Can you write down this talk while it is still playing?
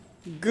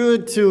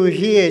Good to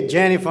hear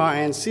Jennifer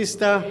and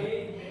sister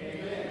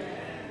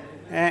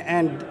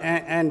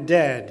and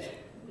dad.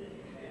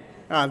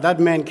 That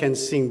man can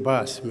sing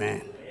bass,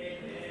 man.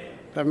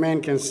 That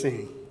man can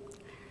sing.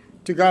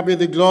 To God be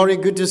the glory.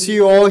 Good to see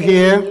you all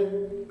here.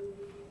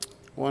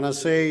 I want to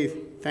say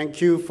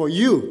thank you for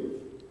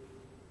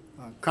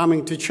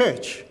coming to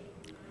church.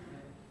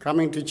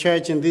 Coming to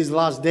church in these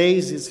last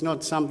days, it's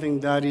not something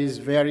that is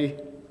very,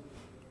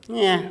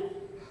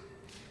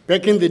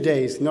 back in the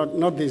days,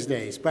 not these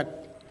days. But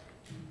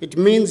it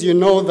means you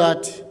know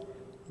that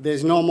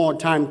there's no more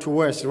time to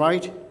waste,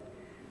 right?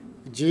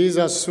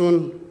 Jesus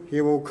soon,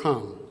 he will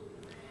come.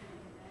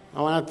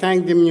 I want to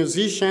thank the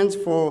musicians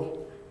for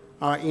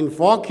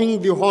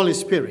invoking the Holy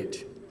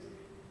Spirit.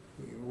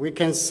 We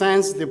can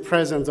sense the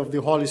presence of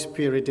the Holy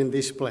Spirit in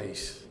this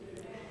place.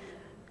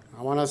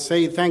 I want to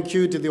say thank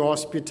you to the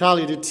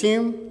hospitality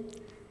team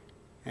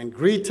and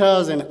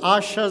greeters and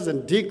ushers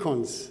and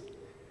deacons.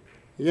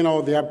 You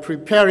know, they are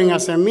preparing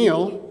us a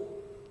meal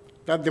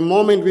that the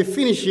moment we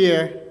finish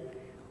here,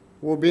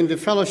 we'll be in the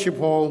fellowship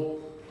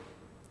hall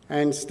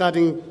and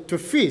starting to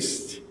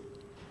feast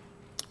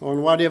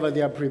on whatever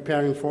they are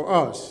preparing for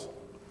us.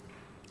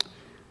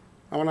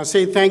 I want to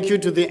say thank you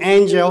to the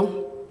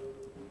angel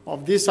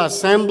of this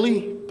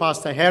assembly,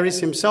 Pastor Harris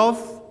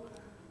himself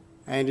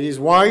and his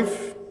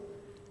wife,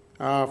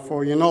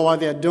 for what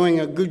they're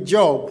doing a good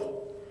job,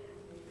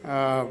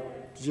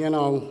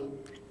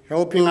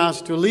 helping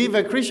us to live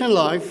a Christian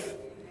life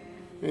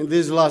in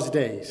these last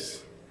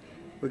days.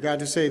 We got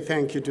to say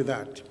thank you to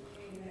that.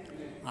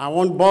 I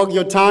won't bog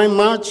your time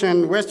much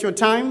and waste your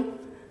time.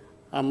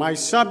 My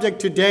subject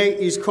today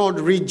is called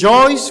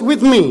Rejoice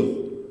With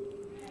Me.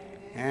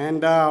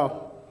 And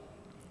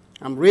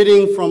I'm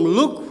reading from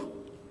Luke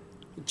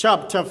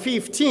chapter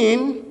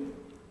 15,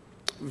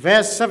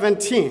 verse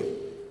 17.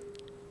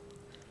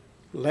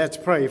 Let's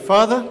pray.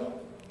 Father,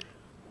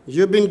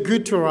 you've been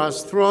good to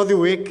us throughout the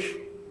week,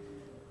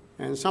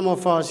 and some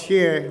of us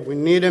here, we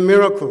need a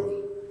miracle.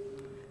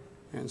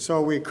 And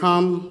so we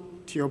come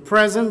to your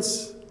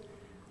presence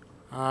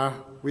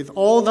with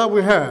all that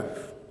we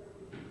have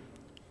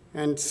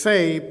and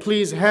say,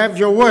 please have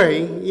your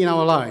way in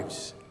our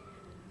lives.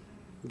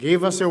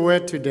 Give us a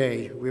word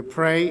today. We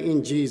pray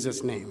in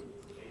Jesus' name.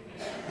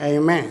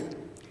 Amen.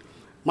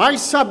 My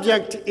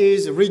subject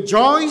is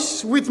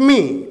Rejoice With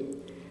Me.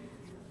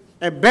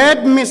 A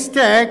bad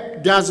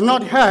mistake does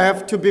not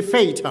have to be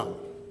fatal.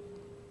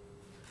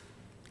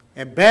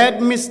 A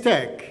bad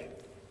mistake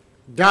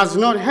does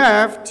not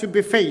have to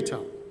be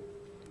fatal.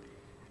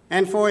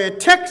 And for a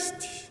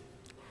text,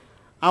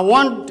 I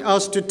want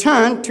us to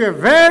turn to a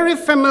very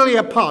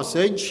familiar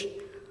passage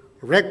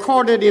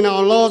recorded in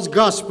our Lord's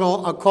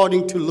Gospel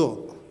according to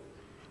Luke.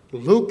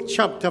 Luke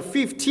chapter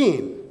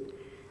 15.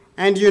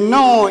 And you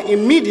know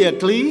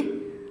immediately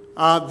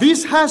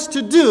this has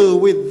to do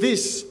with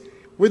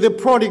the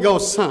prodigal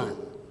son.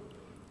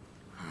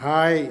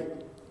 I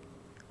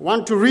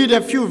want to read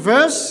a few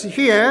verses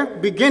here,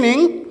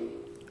 beginning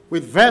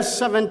with verse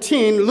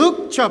 17,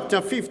 Luke chapter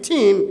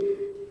 15,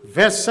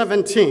 verse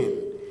 17.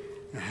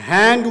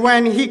 And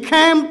when he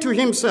came to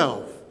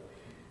himself,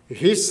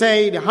 he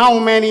said, how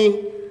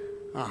many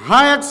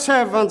hired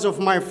servants of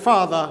my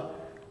father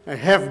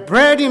have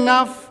bread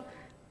enough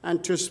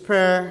and to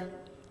spare,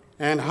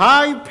 and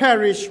I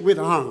perish with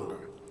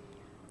hunger?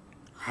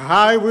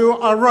 I will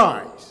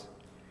arise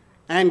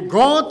and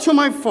go to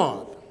my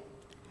father,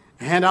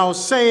 and I'll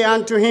say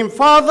unto him,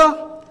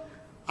 Father,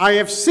 I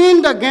have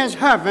sinned against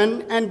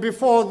heaven and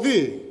before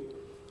thee,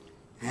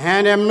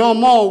 and am no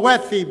more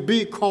worthy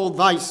be called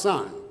thy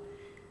son.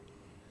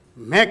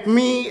 Make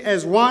me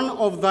as one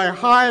of thy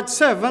hired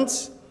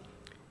servants.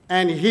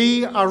 And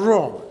he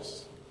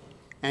arose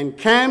and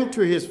came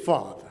to his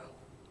father.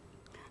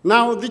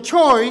 Now the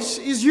choice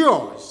is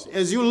yours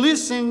as you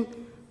listen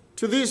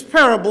to this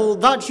parable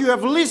that you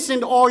have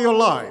listened all your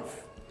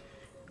life.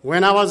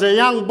 When I was a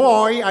young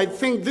boy, I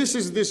think this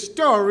is the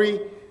story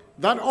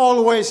that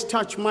always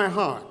touched my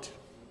heart.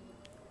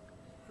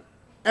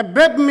 A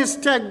bad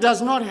mistake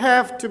does not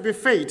have to be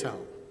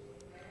fatal.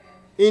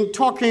 In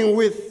talking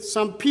with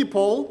some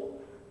people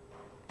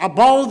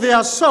about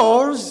their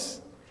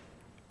souls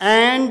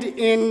and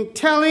in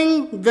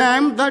telling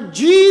them that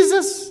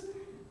Jesus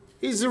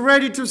is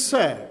ready to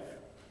save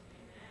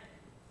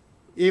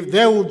if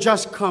they will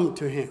just come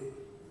to him.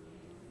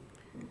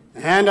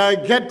 And I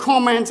get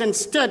comments and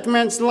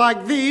statements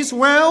like this,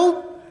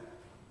 well,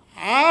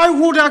 I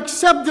would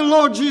accept the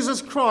Lord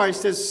Jesus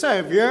Christ as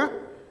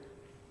Savior,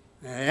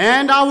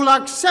 and I will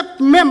accept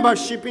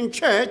membership in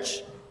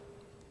church,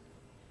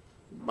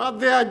 but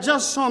there are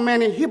just so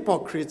many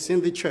hypocrites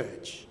in the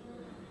church.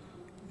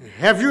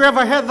 Have you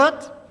ever heard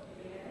that?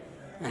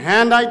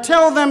 And I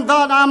tell them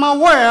that I'm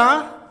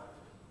aware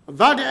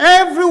that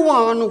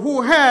everyone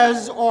who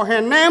has or her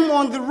name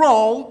on the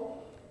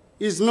roll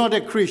is not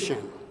a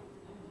Christian.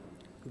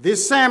 The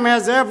same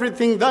as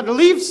everything that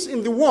lives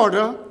in the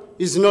water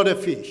is not a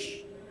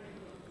fish.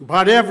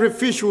 But every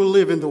fish will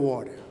live in the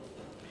water.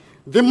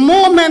 The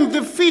moment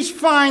the fish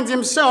finds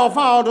himself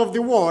out of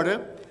the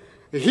water,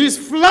 He's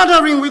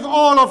fluttering with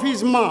all of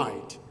his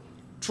might,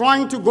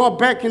 trying to go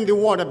back in the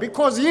water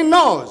because he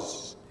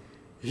knows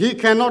he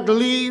cannot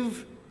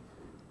live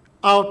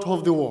out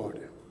of the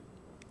water.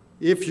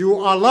 If you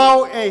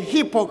allow a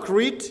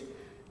hypocrite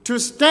to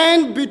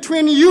stand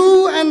between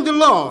you and the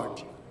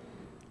Lord,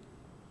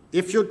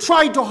 if you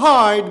try to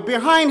hide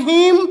behind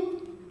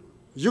him,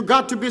 you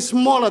got to be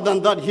smaller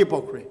than that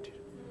hypocrite.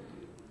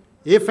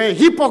 If a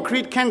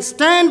hypocrite can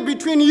stand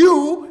between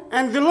you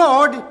and the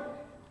Lord,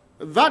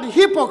 that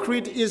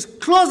hypocrite is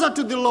closer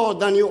to the Lord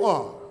than you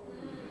are.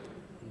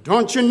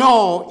 Don't you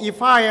know,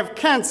 if I have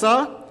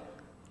cancer,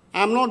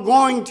 I'm not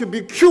going to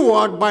be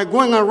cured by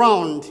going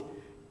around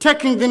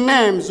taking the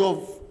names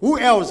of who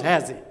else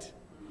has it.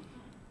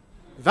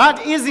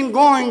 That isn't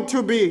going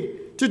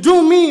to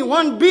do me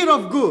one bit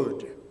of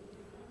good.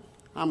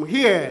 I'm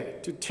here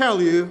to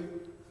tell you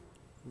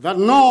that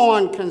no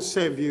one can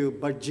save you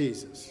but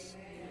Jesus.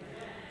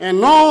 And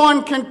no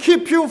one can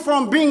keep you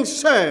from being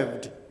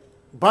saved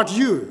but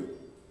you.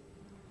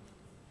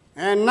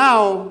 And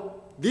now,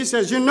 this,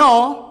 as you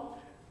know,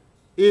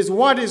 is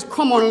what is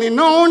commonly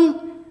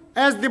known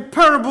as the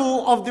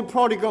parable of the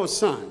prodigal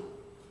son.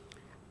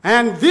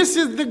 And this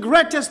is the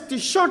greatest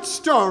short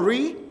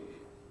story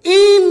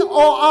in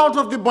or out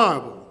of the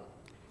Bible.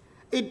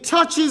 It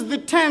touches the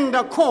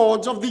tender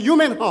chords of the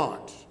human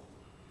heart.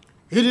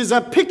 It is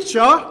a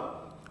picture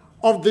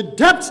of the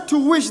depth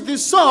to which the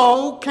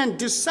soul can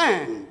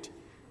descend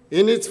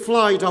in its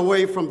flight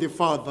away from the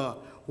Father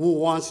who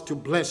wants to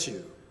bless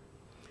you.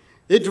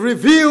 It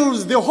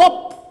reveals the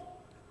hope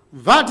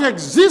that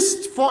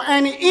exists for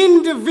an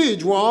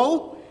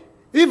individual,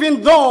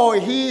 even though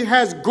he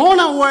has gone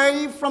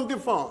away from the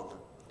Father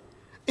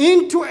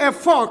into a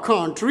far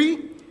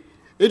country.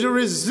 It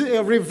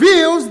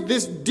reveals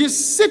this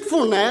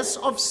deceitfulness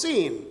of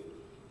sin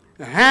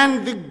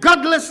and the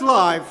godless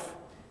life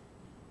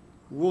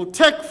will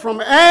take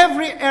from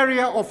every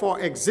area of our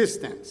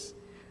existence.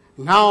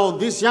 Now,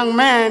 this young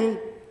man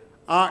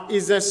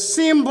is a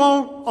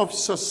symbol of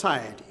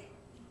society.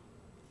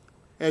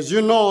 As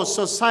you know,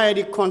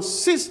 society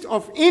consists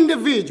of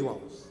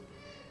individuals,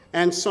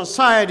 and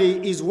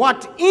society is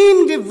what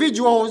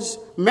individuals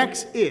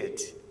makes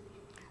it.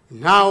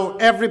 Now,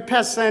 every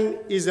person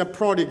is a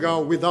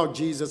prodigal without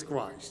Jesus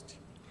Christ.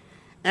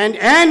 And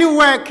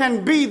anywhere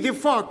can be the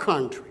far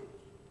country.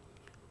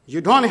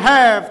 You don't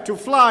have to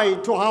fly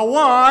to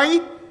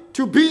Hawaii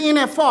to be in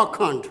a far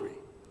country.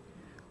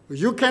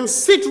 You can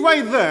sit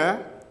right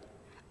there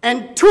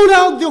and tune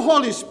out the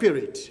Holy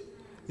Spirit.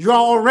 You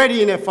are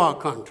already in a far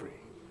country.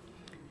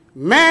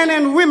 Men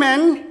and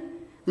women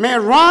may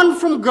run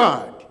from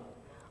God,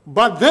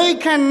 but they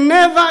can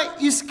never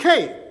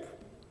escape.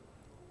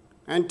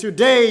 And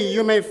today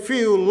you may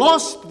feel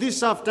lost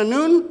this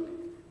afternoon,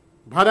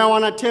 but I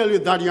want to tell you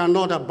that you are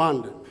not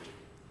abandoned.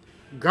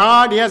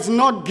 God has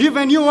not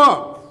given you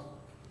up.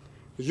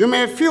 You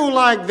may feel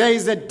like there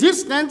is a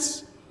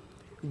distance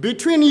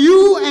between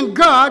you and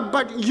God,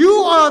 but you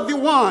are the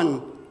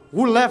one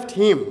who left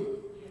him.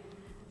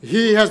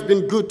 He has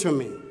been good to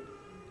me.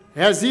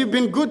 Has he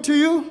been good to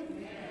you?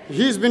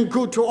 He's been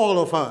good to all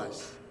of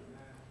us.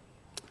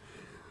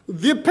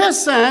 The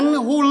person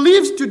who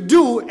lives to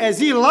do as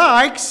he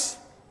likes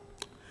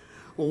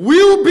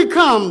will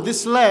become the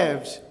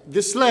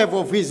slave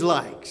of his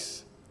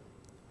likes.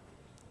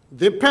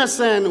 The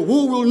person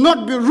who will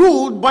not be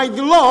ruled by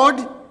the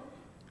Lord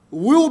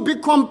will be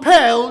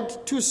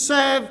compelled to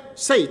serve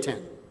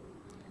Satan.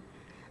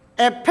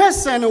 A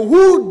person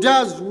who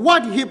does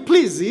what he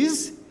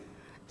pleases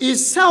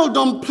is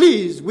seldom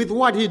pleased with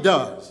what he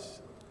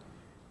does.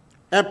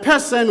 A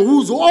person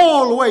who's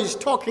always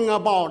talking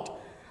about,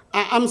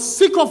 I'm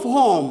sick of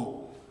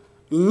home,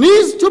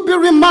 needs to be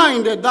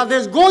reminded that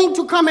there's going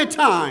to come a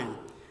time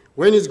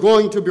when he's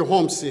going to be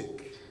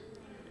homesick.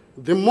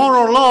 The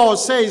moral law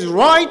says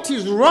right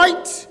is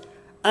right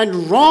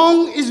and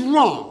wrong is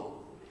wrong.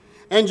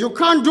 And you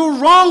can't do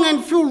wrong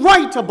and feel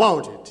right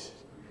about it.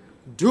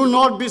 Do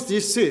not be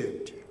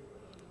deceived.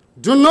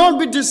 Do not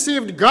be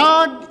deceived.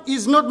 God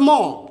is not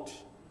mocked.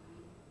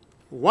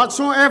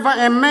 Whatsoever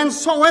a man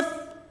soweth,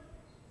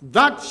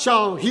 that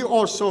shall he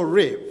also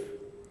reap.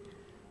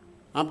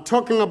 I'm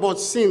talking about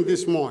sin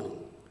this morning.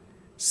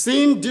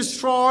 Sin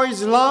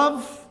destroys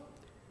love.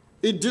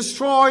 It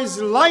destroys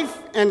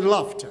life and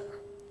laughter.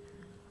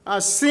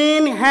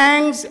 Sin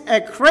hangs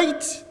a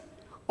crate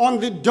on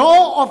the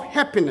door of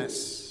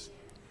happiness.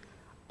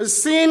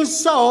 Sin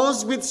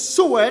sows with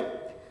sweat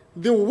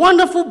the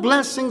wonderful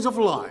blessings of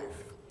life.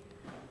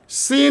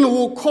 Sin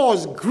will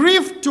cause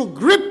grief to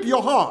grip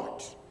your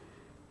heart.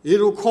 It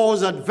will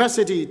cause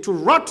adversity to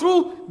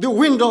rattle the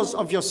windows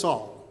of your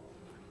soul.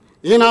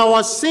 In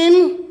our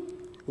sin,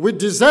 we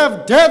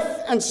deserve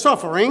death and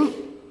suffering.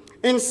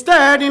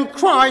 Instead, in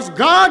Christ,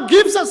 God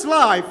gives us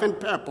life and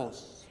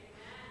purpose.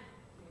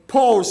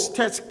 Paul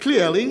states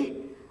clearly,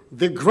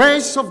 the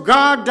grace of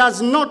God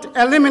does not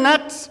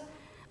eliminate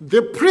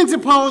the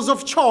principles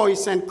of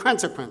choice and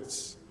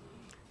consequence.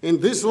 In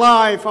this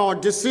life, our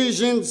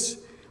decisions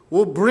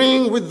will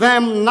bring with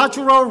them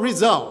natural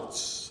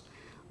results.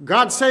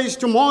 God says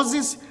to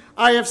Moses,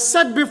 I have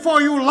set before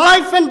you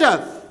life and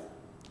death,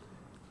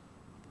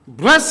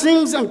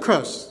 blessings and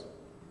curse.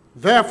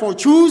 Therefore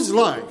choose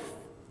life,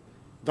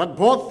 that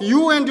both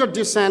you and your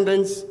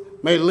descendants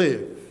may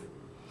live.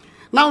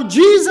 Now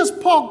Jesus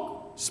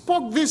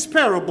spoke this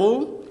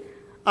parable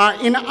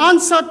in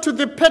answer to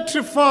the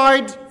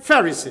petrified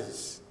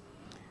Pharisees.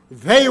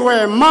 They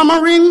were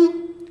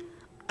murmuring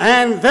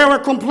and they were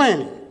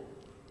complaining.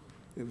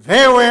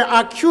 They were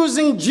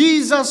accusing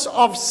Jesus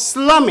of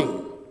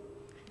slumming.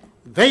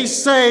 They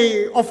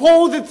say, of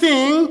all the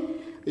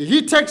things,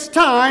 he takes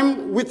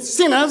time with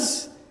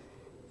sinners.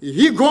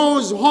 He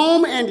goes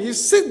home and he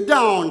sits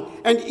down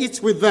and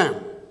eats with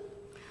them.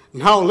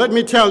 Now, let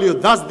me tell you,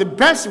 that's the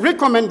best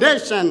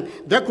recommendation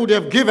they could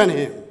have given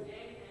him.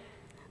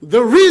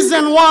 The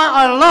reason why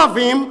I love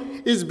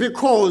him is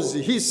because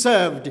he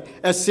served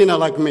a sinner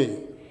like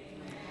me.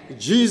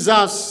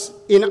 Jesus,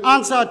 in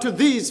answer to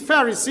these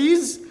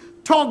Pharisees,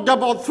 talked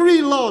about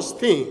three lost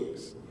things.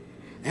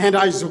 And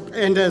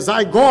as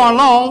I go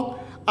along,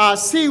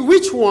 see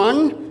which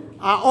one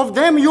of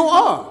them you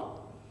are.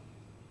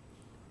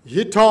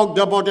 He talked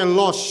about a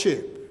lost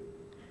sheep.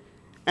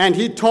 And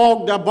he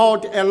talked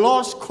about a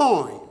lost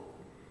coin.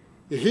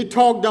 He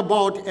talked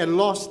about a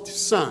lost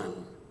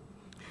son.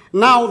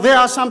 Now, there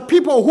are some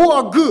people who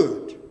are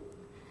good.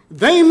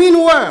 They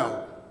mean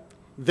well.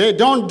 They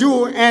don't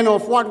do any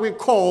of what we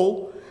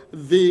call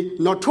the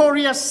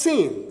notorious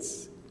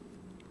sins.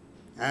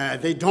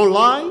 They don't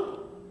lie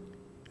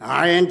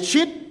and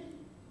cheat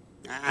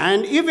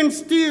and even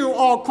steal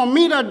or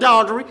commit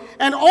adultery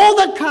and all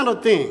that kind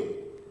of thing.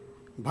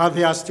 But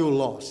they are still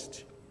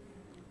lost.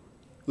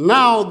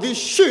 Now, this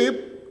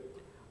sheep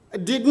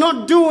did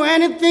not do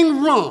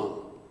anything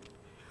wrong.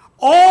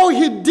 All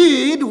he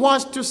did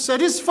was to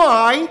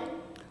satisfy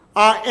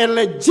a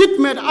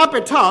legitimate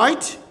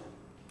appetite.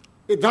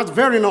 That's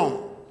very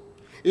normal.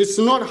 It's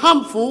not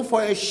harmful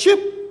for a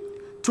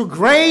sheep to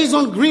graze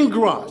on green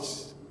grass.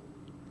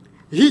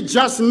 He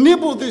just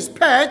nibbled this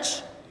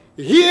patch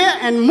here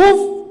and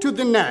moved to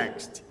the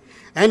next.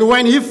 And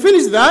when he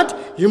finished that,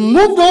 he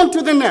moved on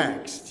to the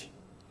next.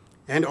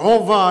 And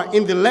over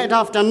in the late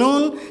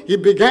afternoon, he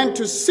began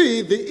to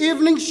see the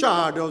evening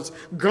shadows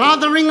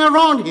gathering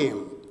around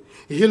him.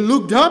 He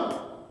looked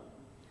up,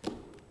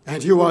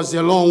 and he was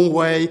a long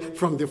way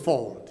from the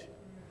fold.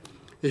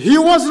 He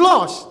was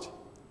lost.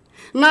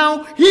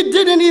 Now, he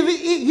didn't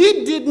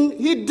even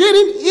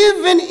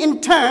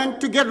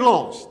intend to get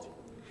lost.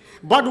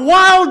 But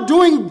while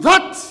doing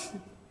that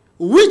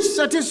which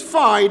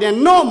satisfied a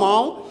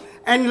normal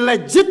and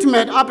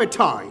legitimate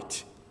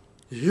appetite,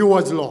 he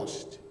was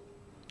lost.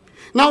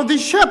 Now the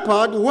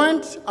shepherd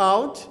went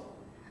out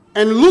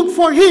and looked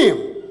for him.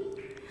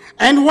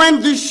 And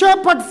when the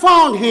shepherd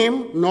found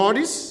him,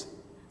 notice,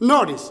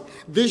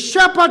 the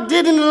shepherd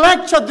didn't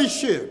lecture the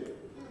sheep.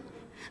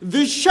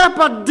 The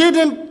shepherd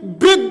didn't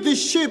beat the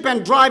sheep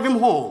and drive him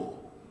home.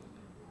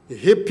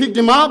 He picked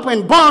him up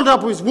and bound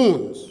up his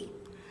wounds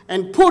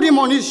and put him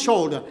on his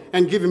shoulder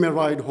and gave him a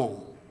ride home.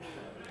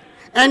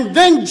 And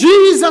then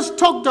Jesus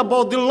talked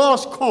about the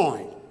lost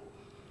coin.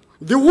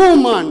 The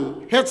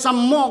woman had some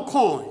more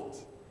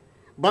coins,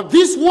 but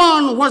this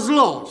one was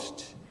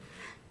lost.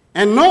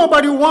 And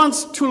nobody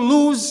wants to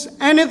lose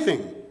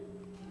anything.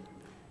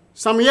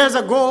 Some years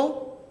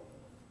ago,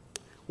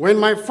 when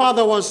my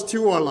father was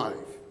still alive,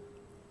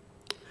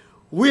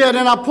 we had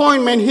an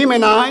appointment, him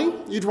and I.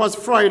 It was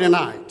Friday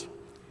night.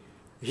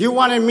 He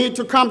wanted me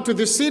to come to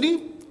the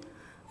city.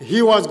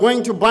 He was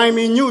going to buy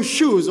me new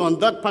shoes on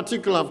that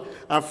particular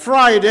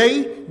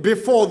Friday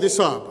before the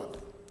Sabbath.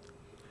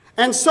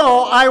 And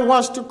so I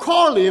was to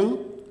call him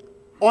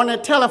on a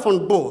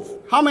telephone booth.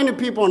 How many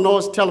people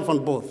knows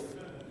telephone booth?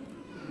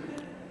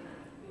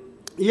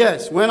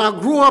 Yes, when I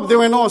grew up, there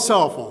were no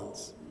cell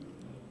phones.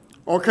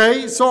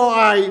 Okay, so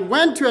I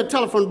went to a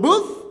telephone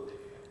booth,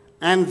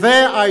 and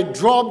there I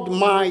dropped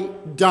my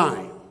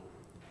dime.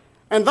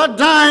 And that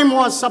dime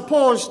was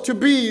supposed to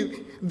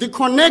be the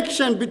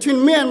connection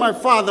between me and my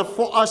father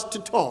for us to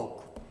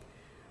talk.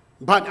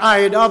 But I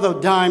had other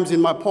dimes in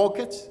my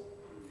pockets.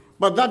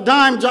 But that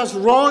dime just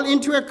rolled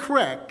into a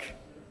crack.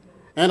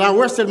 And I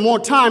wasted more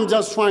time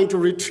just trying to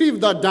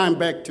retrieve that dime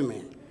back to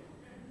me.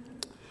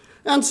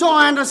 And so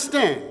I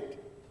understand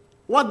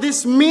what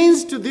this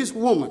means to this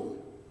woman.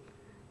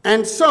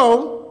 And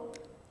so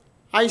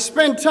I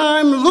spent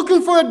time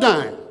looking for a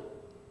dime.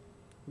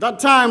 That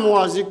time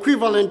was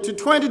equivalent to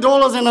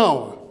 $20 an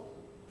hour,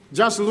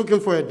 just looking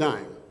for a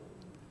dime.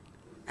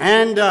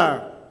 And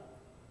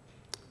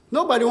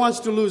nobody wants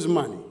to lose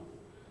money.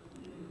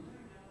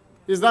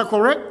 Is that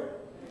correct?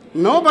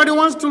 Nobody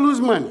wants to lose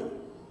money.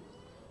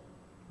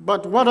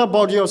 But what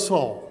about your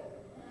soul?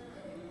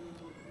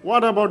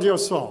 What about your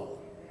soul?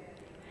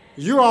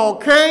 You are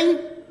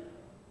okay?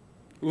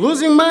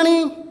 Losing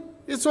money,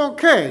 it's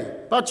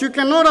okay. But you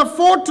cannot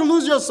afford to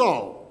lose your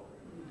soul.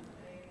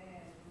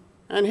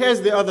 And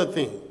here's the other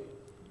thing.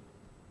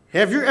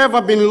 Have you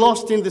ever been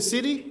lost in the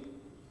city?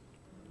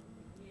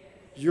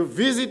 You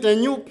visit a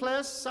new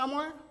place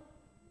somewhere,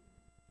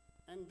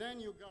 and then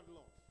you got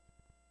lost.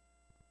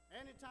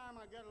 Anytime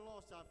I get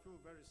lost, I feel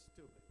very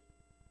stupid.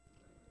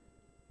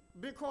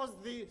 Because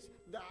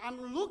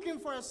I'm looking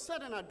for a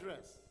certain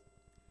address.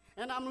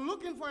 And I'm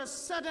looking for a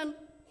certain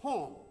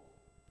home.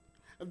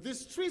 The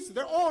streets,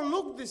 they all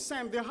look the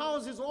same. The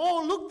houses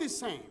all look the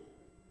same.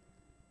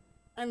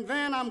 And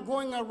then I'm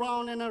going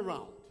around and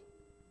around.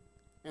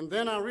 And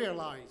then I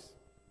realize,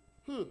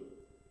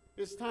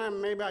 it's time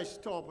maybe I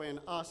stop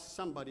and ask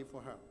somebody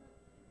for help.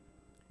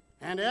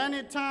 And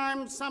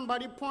anytime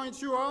somebody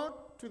points you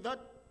out to that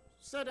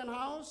certain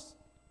house,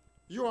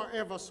 you are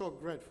ever so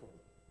grateful.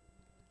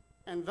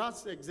 And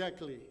that's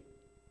exactly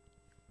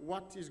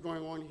what is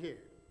going on here.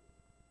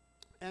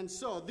 And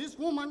so this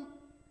woman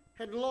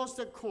had lost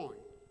a coin.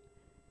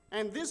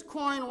 And this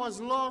coin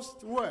was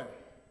lost where?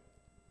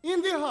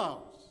 In the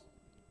house.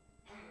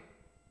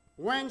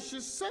 When she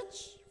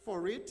searched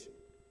for it,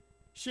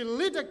 she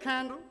lit a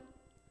candle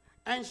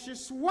and she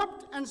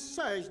swept and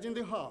searched in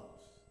the house.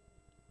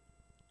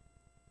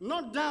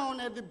 Not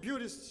down at the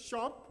beauty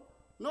shop,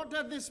 not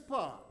at the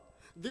spa.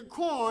 The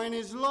coin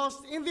is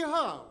lost in the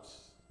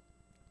house,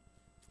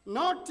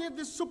 not at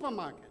the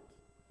supermarket.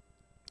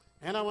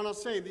 And I want to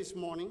say this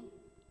morning,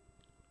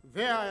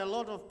 there are a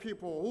lot of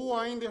people who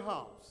are in the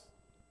house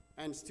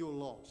and still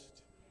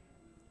lost.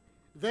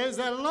 There's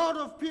a lot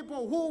of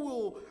people who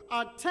will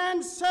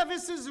attend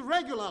services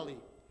regularly,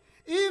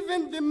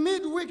 even the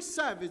midweek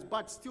service,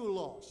 but still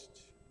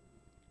lost.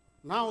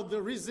 Now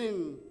the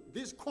reason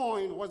this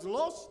coin was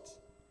lost,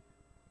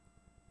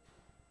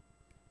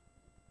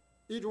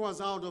 it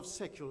was out of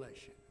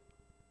circulation.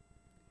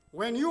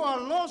 When you are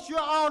lost, you're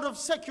out of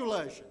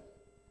circulation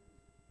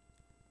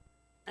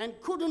and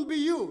couldn't be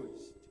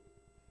used.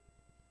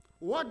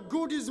 What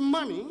good is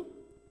money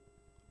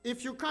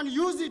if you can't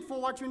use it for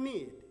what you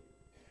need?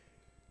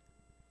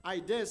 I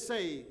dare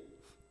say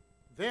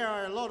there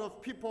are a lot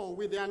of people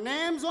with their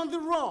names on the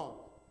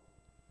roll,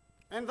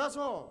 and that's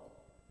all.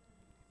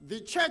 The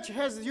church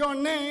has your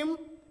name,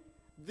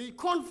 the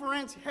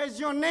conference has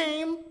your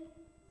name,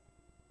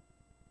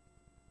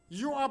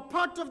 you are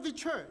part of the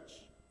church,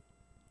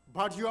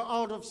 but you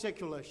are out of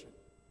circulation.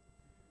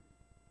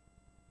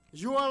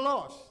 You are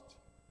lost.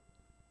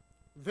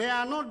 They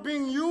are not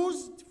being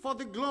used for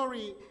the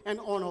glory and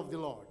honor of the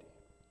Lord.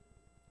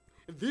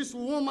 This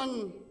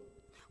woman,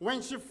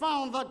 when she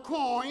found that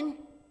coin,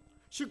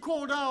 she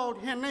called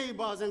out her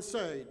neighbors and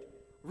said,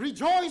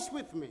 "Rejoice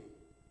with me.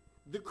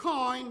 The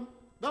coin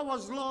that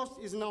was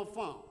lost is now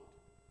found."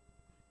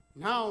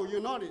 Now you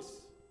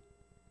notice,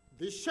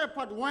 the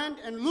shepherd went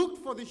and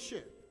looked for the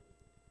sheep,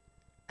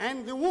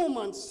 and the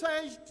woman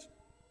searched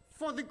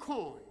for the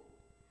coin.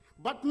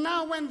 But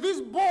now when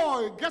this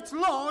boy gets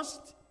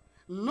lost,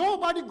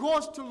 nobody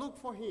goes to look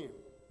for him.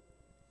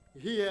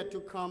 He had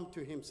to come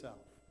to himself.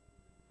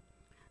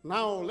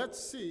 Now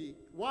let's see,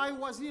 why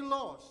was he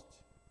lost?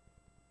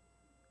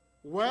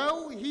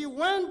 Well, he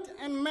went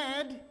and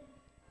made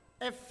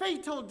a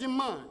fatal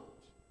demand.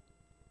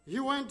 He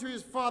went to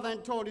his father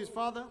and told his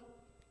father.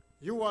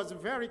 He was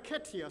very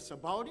courteous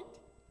about it.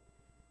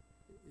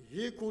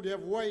 He could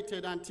have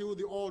waited until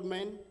the old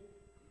man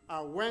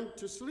went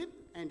to sleep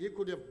and he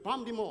could have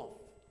bumped him off.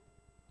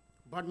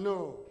 But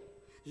no.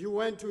 He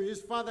went to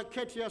his father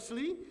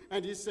courteously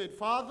and he said,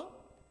 "Father,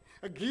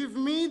 give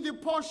me the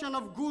portion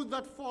of good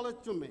that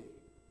falleth to me."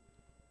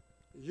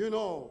 You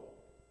know,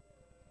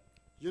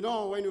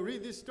 when you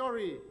read this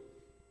story,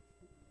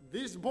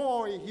 this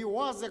boy, he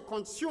was a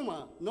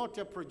consumer, not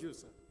a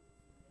producer.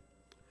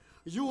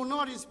 You will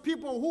notice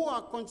people who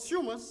are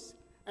consumers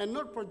and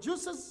not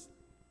producers,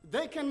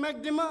 they can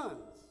make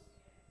demands.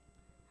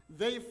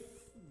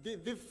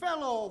 The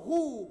fellow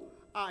who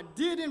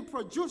didn't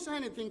produce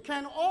anything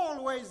can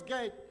always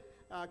get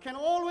a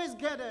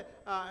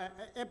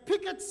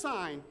picket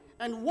sign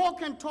and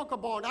walk and talk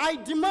about, "I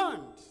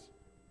demand."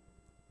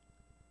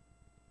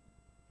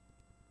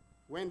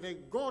 When they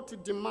go to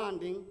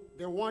demanding,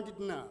 they want it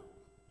now.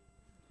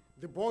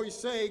 The boys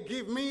say,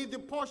 "Give me the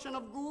portion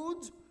of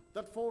goods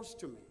that falls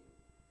to me,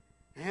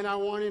 and I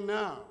want it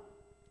now.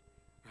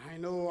 I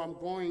know I'm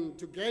going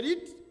to get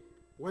it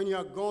when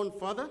you're gone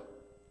further,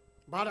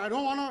 but I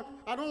don't want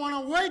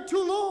to wait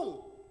too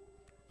long.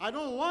 I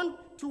don't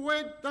want to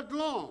wait that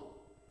long.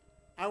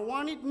 I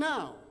want it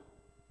now.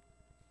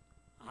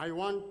 I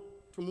want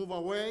to move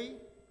away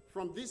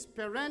from this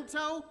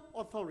parental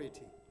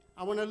authority.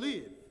 I want to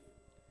leave.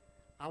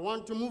 I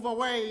want to move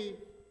away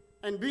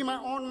and be my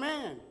own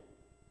man.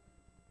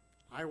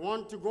 I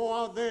want to go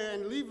out there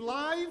and live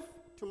life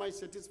to my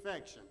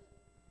satisfaction.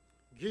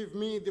 Give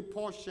me the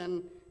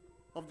portion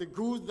of the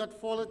goods that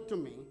falleth to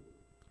me."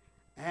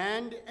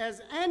 And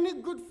as any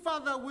good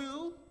father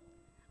will,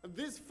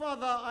 this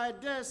father, I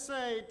dare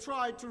say,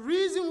 tried to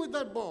reason with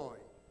that boy.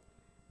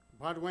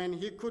 But when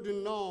he could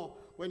no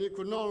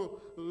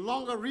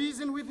longer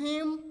reason with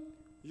him,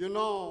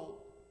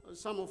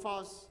 some of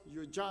us,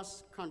 you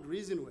just can't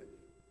reason with.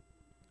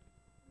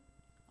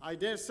 I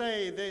dare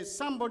say there's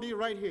somebody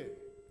right here.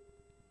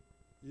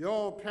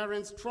 Your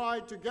parents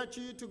tried to get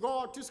you to go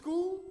out to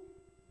school,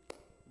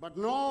 but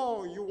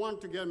no, you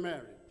want to get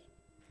married.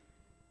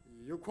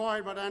 You're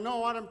quiet, but I know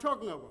what I'm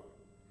talking about.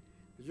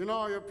 You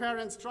know, your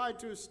parents try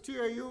to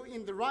steer you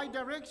in the right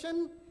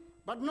direction,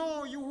 but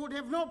no, you would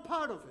have no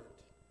part of it.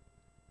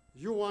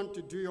 You want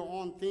to do your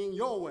own thing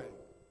your way.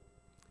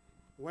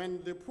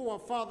 When the poor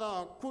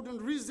father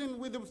couldn't reason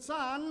with the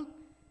son,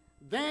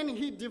 then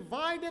he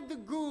divided the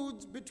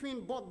goods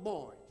between both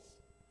boys.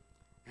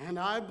 And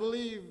I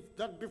believe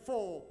that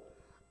before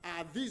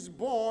this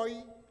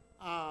boy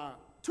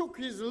took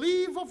his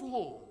leave of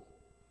home,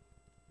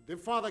 the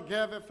father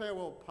gave a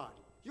farewell party.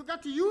 You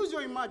got to use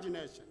your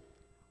imagination.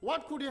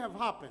 What could have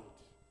happened?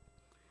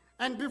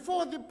 And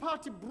before the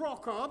party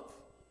broke up,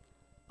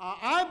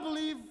 I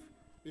believe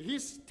he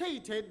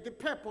stated the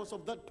purpose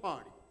of that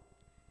party.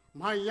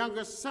 My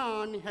youngest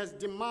son has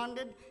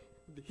demanded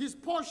his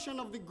portion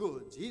of the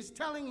goods. He's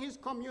telling his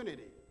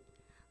community,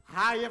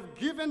 I have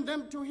given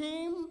them to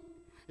him.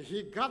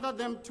 He gathered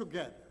them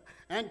together.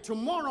 And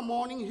tomorrow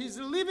morning, he's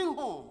leaving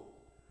home.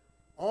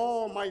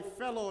 Oh, my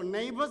fellow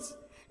neighbors,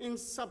 in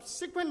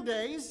subsequent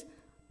days,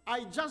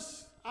 I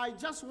just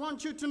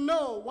want you to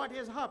know what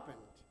has happened.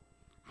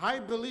 I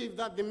believe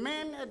that the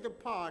men at the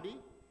party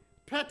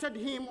patted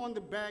him on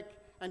the back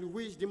and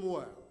wished him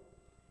well.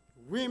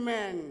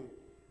 Women,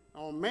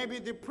 or maybe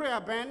the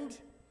prayer band,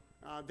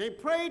 they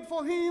prayed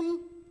for him.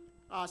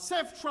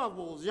 Safe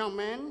travels, young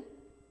man.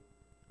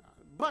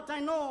 But I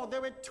know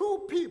there were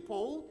two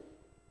people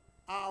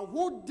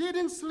who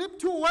didn't sleep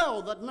too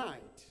well that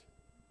night.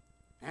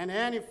 And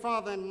any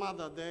father and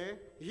mother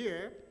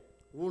here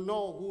will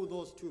know who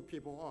those two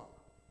people are.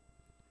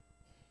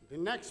 The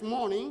next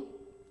morning,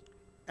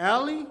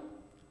 early,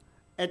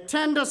 a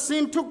tender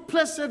scene took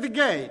place at the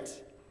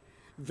gate.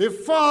 The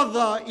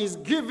father is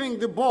giving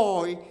the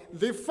boy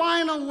the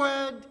final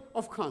word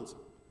of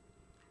counsel.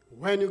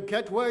 When you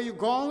get where you're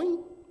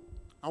going,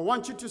 I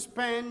want you to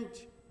spend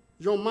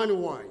your money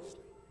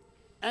wisely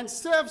and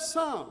save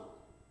some.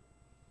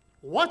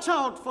 Watch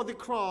out for the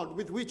crowd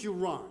with which you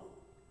run.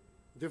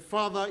 The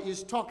father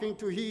is talking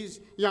to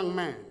his young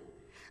man.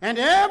 And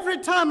every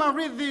time I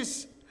read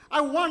this,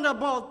 I wonder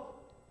about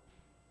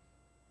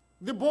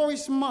the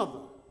boy's mother.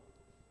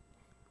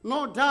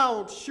 No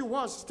doubt she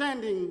was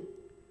standing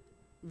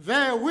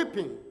there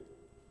weeping.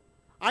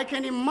 I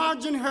can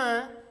imagine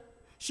her.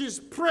 She's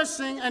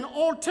pressing an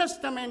Old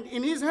Testament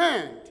in his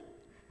hand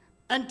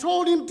and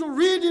told him to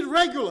read it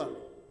regularly.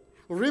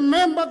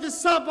 Remember the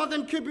Sabbath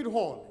and keep it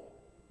holy.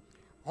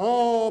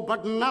 Oh,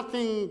 but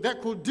nothing they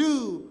could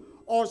do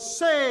or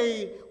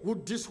say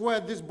would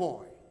dissuade this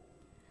boy.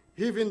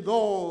 Even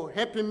though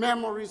happy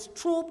memories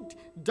trooped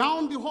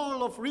down the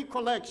hall of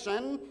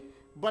recollection,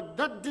 but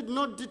that did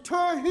not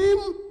deter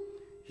him.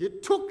 He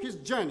took his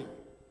journey,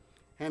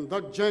 and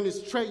that journey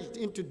stretched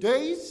into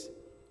days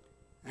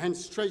and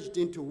stretched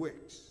into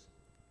weeks.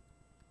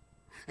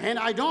 And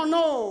I don't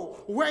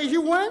know where he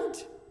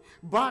went,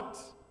 but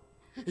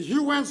he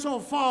went so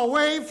far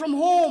away from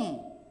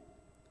home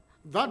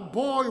that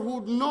boy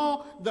would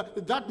know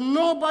that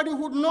nobody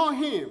would know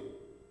him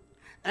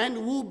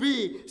and will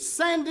be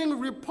sending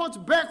reports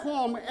back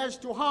home as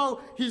to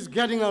how he's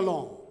getting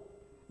along.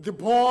 The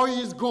boy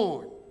is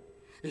gone.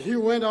 He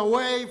went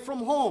away from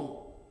home,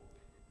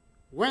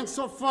 went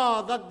so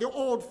far that the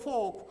old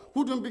folk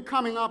wouldn't be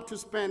coming up to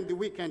spend the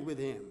weekend with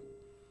him.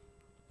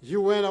 He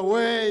went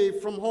away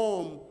from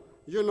home.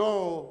 You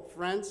know,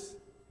 friends,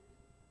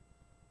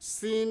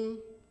 sin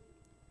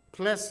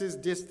places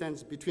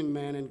distance between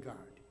man and God.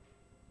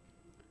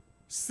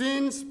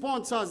 Sin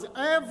sponsors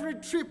every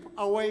trip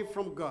away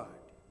from God.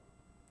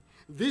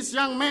 This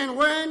young man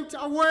went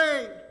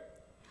away.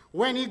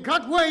 When he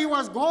got where he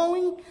was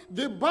going,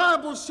 the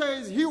Bible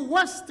says he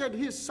wasted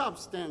his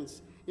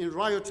substance in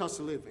riotous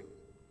living.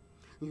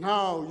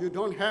 Now, you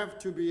don't have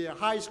to be a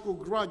high school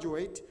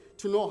graduate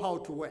to know how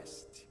to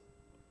waste.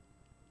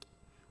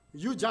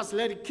 You just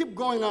let it keep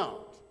going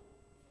out.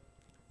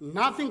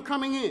 Nothing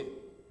coming in.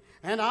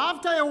 And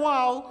after a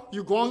while,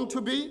 you're going to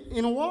be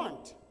in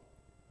want.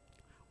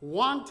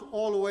 Want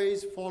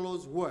always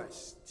follows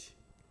waste.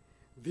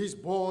 This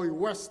boy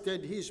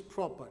wasted his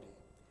property.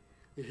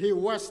 He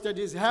wasted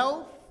his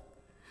health.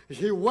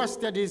 He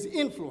wasted his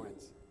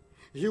influence.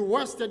 He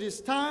wasted his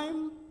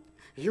time.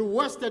 He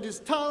wasted his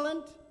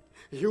talent.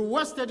 He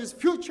wasted his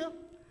future.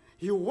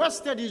 He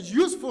wasted his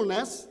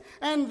usefulness.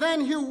 And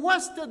then he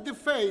wasted the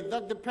faith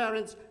that the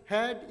parents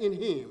had in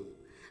him.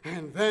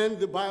 And then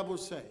the Bible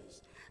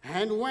says,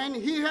 and when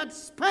he had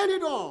spent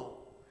it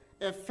all,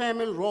 a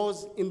famine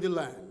rose in the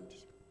land.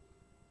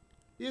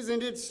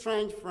 Isn't it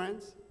strange,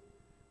 friends,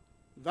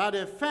 that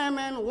a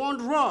famine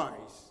won't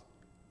rise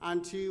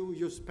until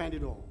you spend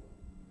it all?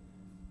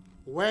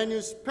 When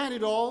you spend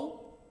it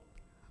all,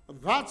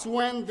 that's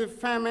when the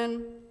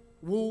famine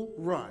will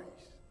rise.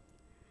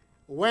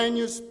 When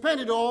you spend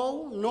it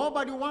all,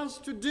 nobody wants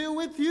to deal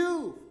with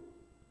you.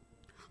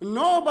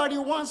 Nobody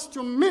wants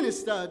to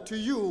minister to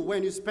you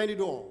when you spend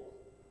it all.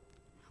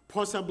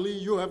 Possibly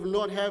you have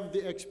not had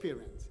the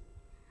experience,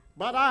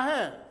 but I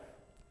have.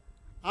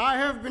 I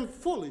have been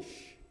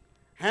foolish,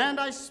 and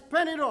I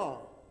spent it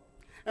all.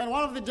 And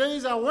one of the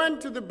days I went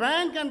to the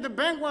bank, and the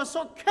bank was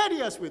so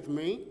courteous with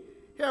me.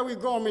 Here we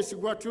go, Mr.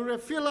 Guature,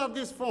 fill out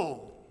this form.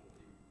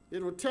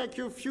 It will take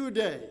you a few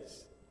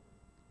days.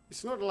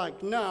 It's not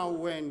like now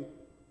when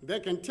they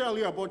can tell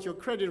you about your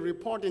credit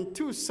report in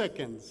 2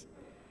 seconds.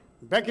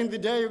 Back in the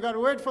day, you got to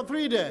wait for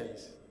 3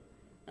 days,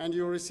 and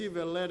you'll receive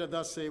a letter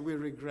that says, "We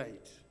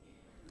regret."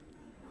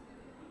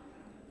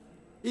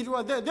 They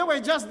were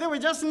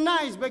just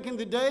nice back in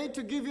the day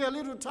to give you a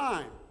little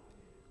time.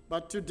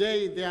 But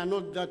today, they are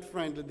not that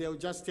friendly. They'll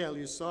just tell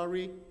you,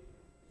 "Sorry,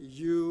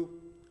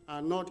 you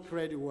are not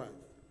credit worthy."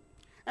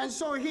 And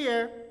so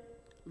here,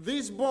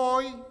 this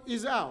boy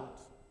is out.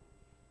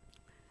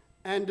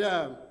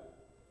 And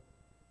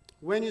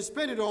when you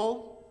spend it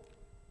all,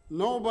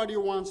 nobody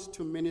wants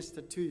to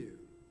minister to you.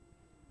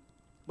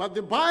 But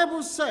the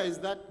Bible says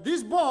that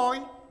this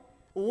boy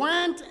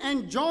went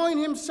and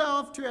joined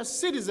himself to a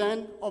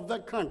citizen of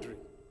that country.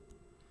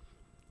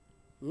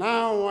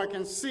 Now I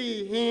can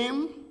see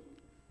him.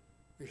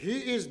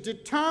 He is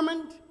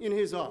determined in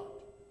his heart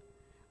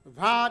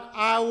that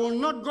I will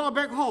not go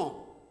back home.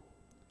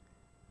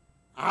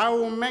 I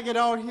will make it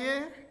out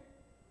here.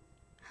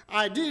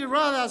 I did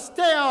rather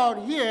stay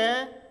out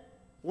here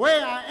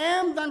where I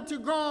am than to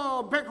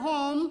go back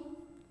home.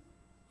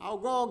 I'll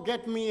go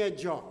get me a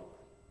job.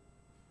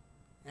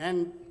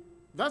 And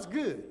that's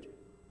good.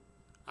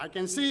 I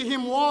can see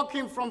him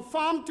walking from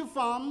farm to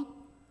farm,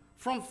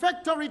 from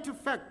factory to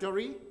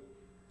factory.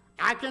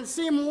 I can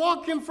see him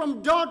walking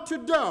from door to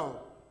door,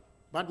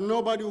 but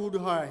nobody would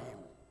hire him.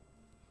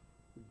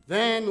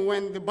 Then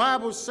when the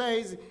Bible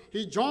says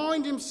he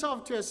joined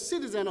himself to a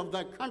citizen of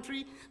that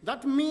country,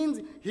 that means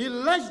he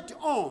latched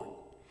on.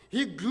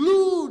 He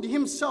glued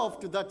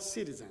himself to that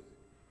citizen.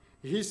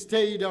 He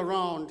stayed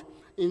around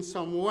in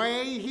some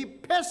way. He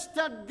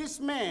pestered this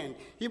man.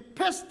 He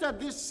pestered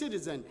this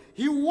citizen.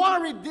 He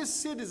worried this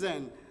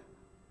citizen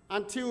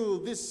until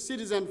this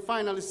citizen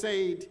finally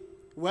said,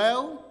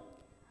 "Well,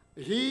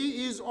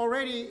 he is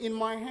already in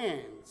my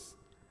hands.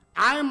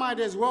 I might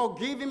as well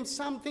give him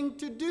something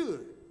to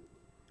do.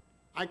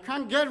 I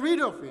can't get rid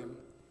of him."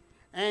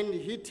 And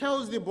he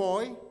tells the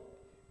boy,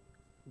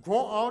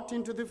 "Go out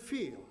into the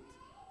field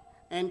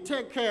and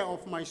take care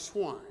of my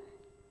swine."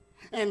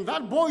 And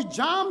that boy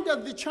jumped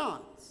at the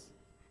chance.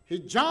 He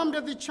jumped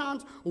at the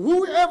chance.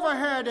 Whoever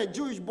heard a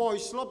Jewish boy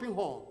sloping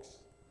hogs?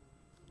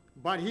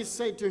 But he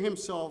said to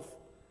himself,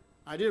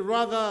 "I did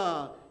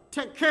rather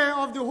take care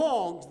of the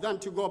hogs than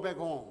to go back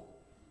home."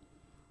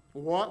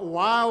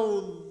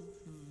 While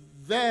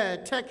they're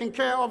taking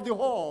care of the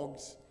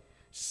hogs,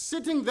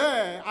 sitting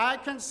there, I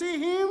can see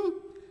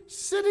him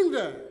sitting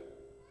there,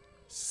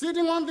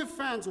 sitting on the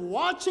fence,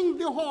 watching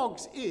the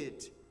hogs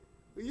eat.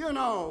 You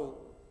know,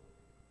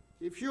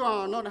 if you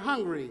are not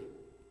hungry,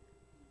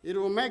 it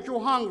will make you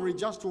hungry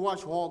just to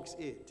watch hogs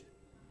eat.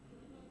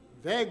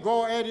 They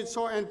go at it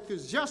so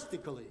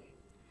enthusiastically,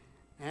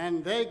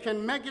 and they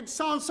can make it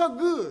sound so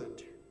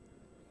good.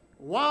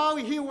 While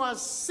he was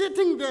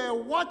sitting there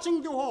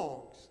watching the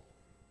hogs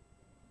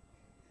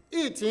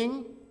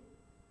eating,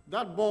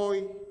 that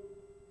boy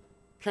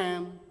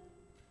came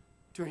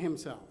to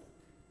himself.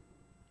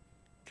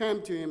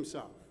 Came to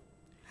himself.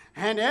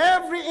 And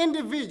every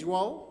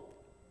individual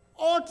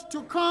ought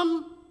to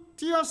come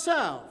to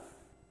yourself.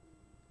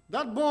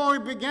 That boy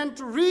began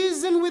to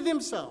reason with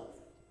himself.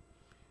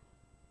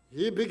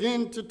 He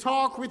began to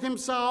talk with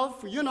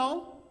himself. You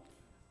know,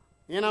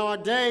 in our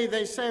day,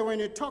 they say when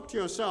you talk to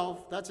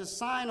yourself, that's a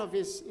sign of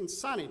his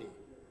insanity.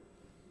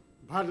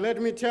 But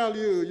let me tell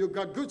you, you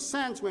got good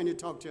sense when you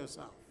talk to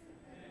yourself.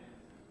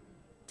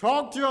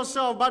 Talk to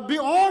yourself, but be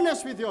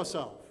honest with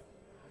yourself.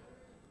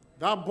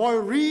 That boy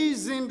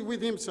reasoned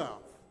with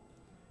himself.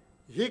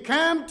 He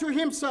came to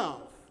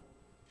himself.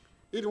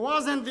 It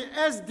wasn't the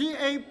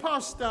SDA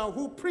pastor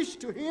who preached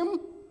to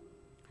him.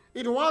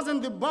 It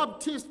wasn't the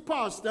Baptist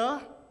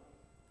pastor.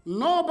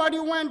 Nobody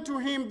went to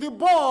him. The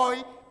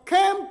boy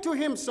came to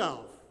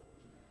himself.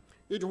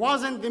 It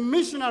wasn't the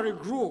missionary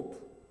group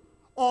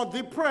or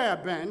the prayer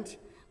band.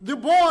 The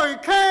boy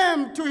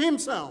came to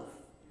himself.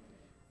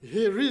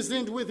 He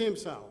reasoned with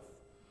himself.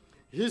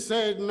 He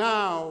said,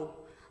 "Now,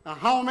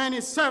 how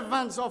many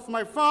servants of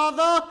my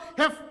father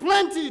have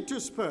plenty to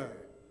spare,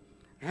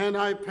 and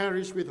I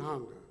perish with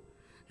hunger?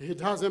 It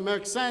doesn't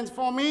make sense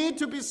for me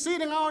to be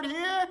sitting out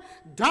here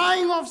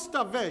dying of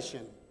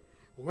starvation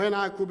when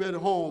I could be at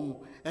home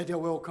at a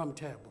welcome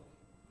table.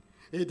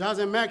 It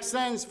doesn't make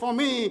sense for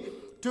me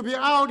to be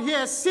out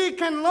here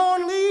sick and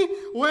lonely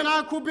when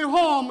I could be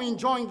home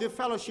enjoying the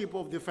fellowship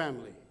of the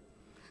family.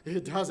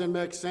 It doesn't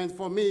make sense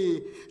for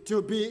me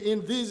to be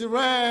in these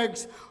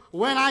rags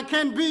when I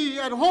can be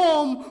at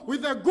home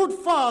with a good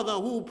father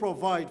who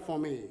provides for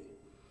me.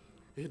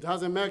 It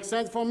doesn't make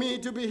sense for me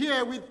to be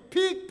here with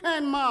pig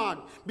pen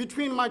mud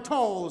between my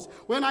toes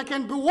when I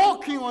can be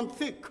walking on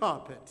thick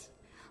carpet.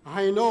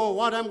 I know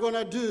what I'm going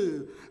to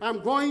do.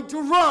 I'm going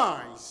to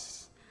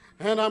rise,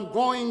 and I'm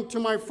going to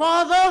my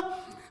father,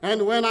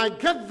 and when I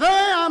get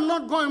there, I'm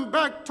not going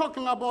back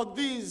talking about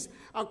these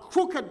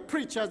crooked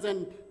preachers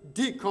and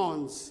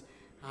deacons.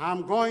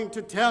 I'm going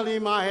to tell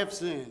him I have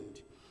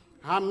sinned.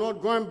 I'm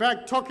not going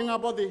back talking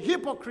about the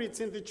hypocrites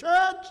in the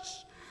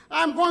church.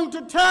 I'm going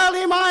to tell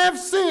him I have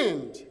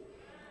sinned.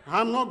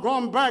 I'm not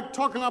going back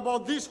talking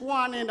about this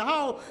one and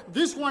how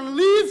this one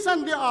lives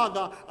and the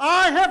other.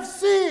 I have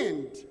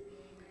sinned.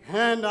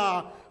 And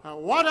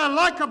what I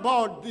like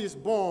about this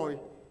boy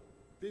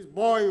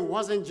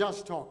wasn't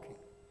just talking.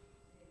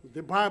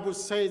 The Bible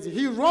says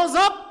he rose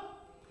up.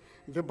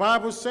 The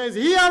Bible says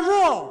he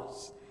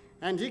arose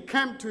and he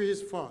came to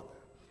his father.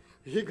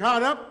 He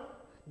got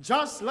up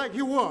just like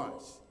he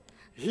was.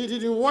 He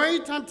didn't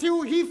wait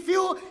until he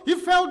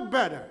felt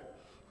better.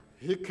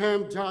 He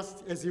came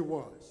just as he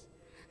was.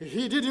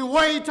 He didn't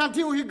wait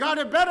until he got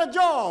a better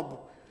job.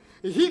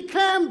 He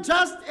came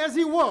just as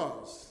he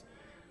was.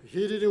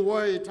 He didn't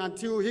wait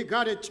until he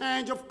got a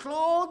change of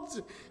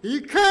clothes. He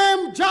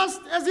came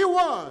just as he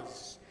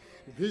was.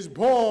 This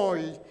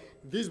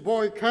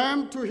boy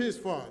came to his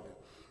father.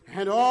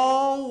 And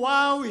all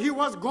while he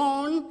was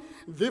gone,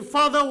 the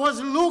father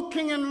was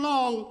looking and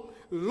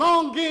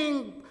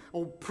longing,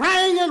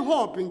 praying and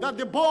hoping that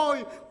the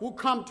boy would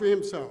come to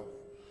himself.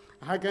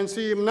 I can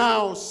see him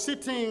now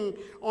sitting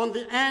on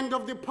the end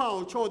of the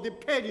porch or the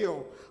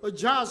patio,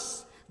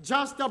 just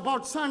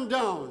about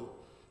sundown.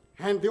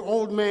 And the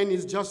old man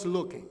is just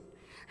looking.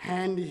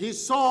 And he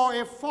saw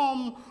a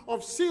form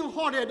of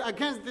silhouetted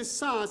against the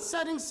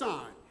setting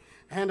sun.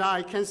 And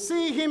I can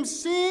see him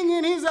seeing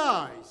in his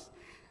eyes.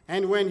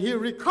 And when he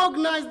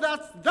recognized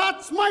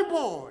that's my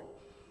boy,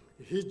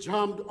 he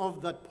jumped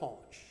off that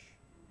porch.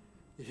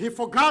 He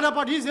forgot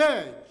about his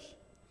age.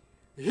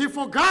 He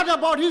forgot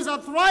about his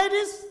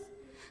arthritis.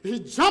 He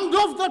jumped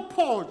off that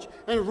porch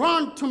and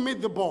ran to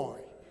meet the boy.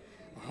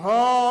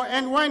 Oh,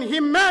 and when he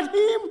met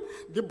him,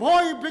 the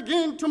boy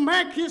began to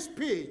make his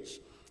speech.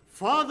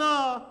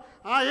 Father,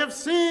 I have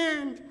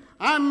sinned.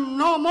 I'm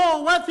no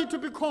more worthy to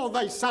be called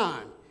thy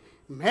son.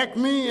 Make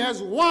me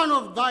as one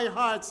of thy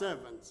hired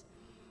servants.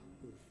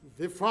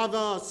 The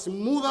father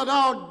smoothed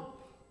out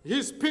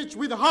his speech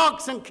with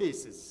hugs and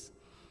kisses.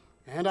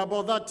 And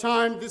about that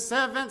time, the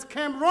servants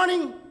came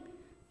running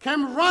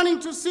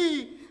to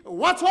see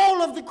what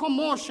all of the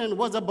commotion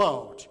was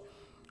about.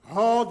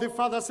 Oh, the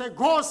father said,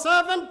 go,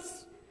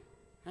 servants,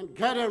 and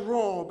get a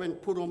robe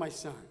and put on my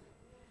son.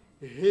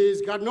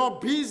 He's got no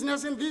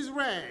business in these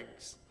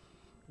rags.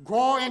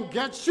 Go and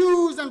get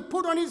shoes and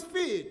put on his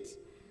feet.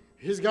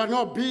 He's got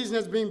no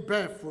business being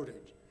barefooted.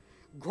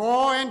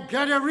 Go and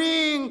get a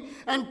ring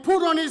and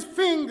put on his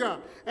finger,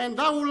 and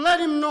that will let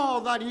him know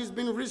that he's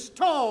been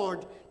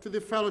restored to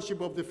the fellowship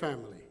of the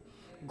family.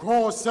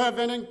 Go,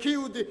 servant, and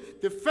kill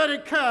the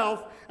fatted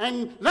calf,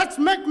 and let's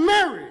make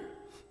merry.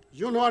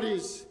 You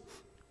notice,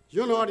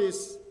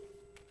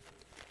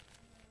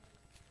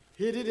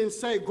 he didn't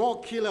say, go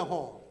kill a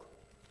hog.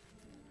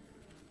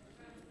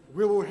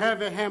 We will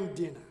have a ham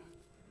dinner.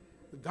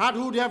 That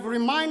would have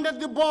reminded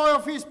the boy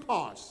of his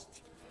past.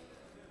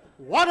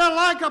 What I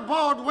like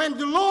about when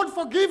the Lord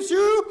forgives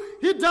you,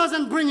 he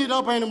doesn't bring it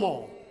up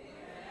anymore.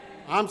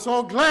 I'm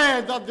so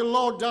glad that the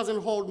Lord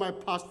doesn't hold my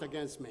past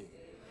against me.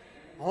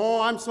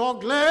 Oh, I'm so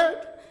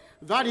glad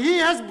that he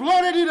has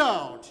blotted it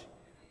out.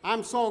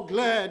 I'm so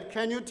glad.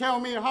 Can you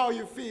tell me how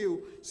you feel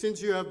since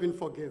you have been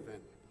forgiven?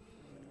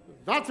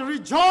 That's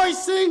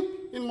rejoicing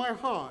in my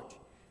heart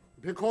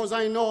because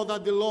I know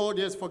that the Lord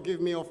has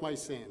forgiven me of my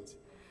sins.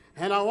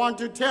 And I want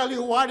to tell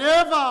you,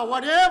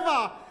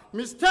 whatever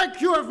mistake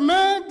you have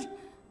made,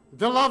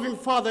 the loving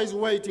Father is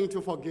waiting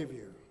to forgive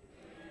you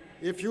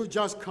if you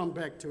just come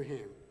back to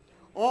him.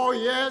 Oh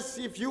yes,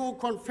 if you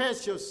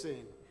confess your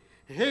sin.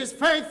 He is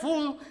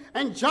faithful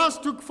and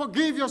just to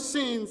forgive your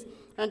sins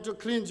and to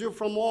cleanse you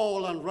from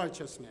all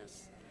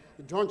unrighteousness.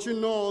 Don't you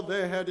know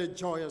they had a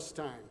joyous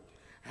time?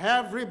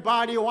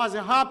 Everybody was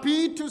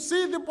happy to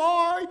see the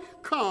boy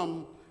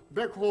come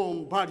back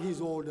home, but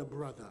his older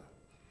brother,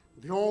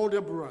 the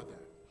older brother.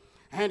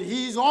 And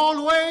there's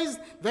always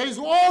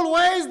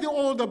the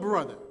older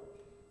brother.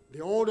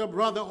 The older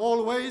brother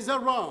always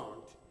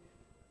around.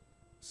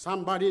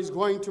 Somebody is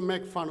going to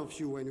make fun of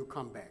you when you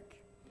come back.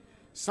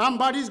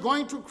 Somebody is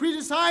going to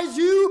criticize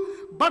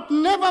you, but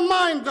never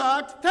mind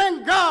that.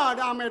 Thank God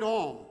I'm at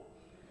home.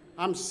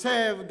 I'm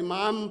saved.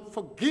 I'm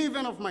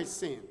forgiven of my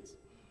sins.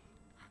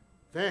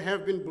 They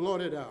have been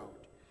blotted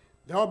out.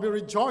 There will be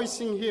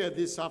rejoicing here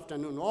this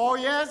afternoon. Oh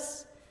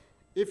yes,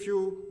 if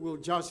you will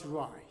just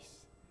rise.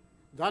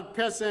 That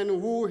person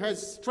who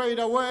has strayed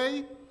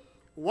away,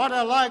 what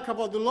I like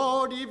about the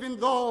Lord, even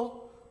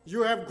though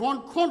you have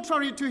gone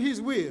contrary to his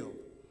will,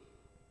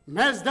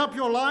 messed up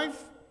your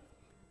life,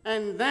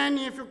 and then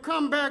if you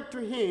come back to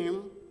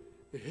him,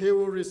 he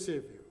will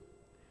receive you.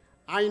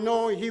 I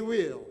know he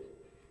will.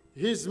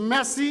 His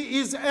mercy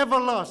is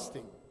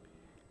everlasting,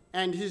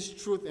 and his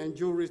truth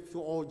endureth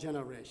to all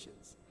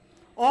generations.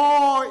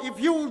 Or if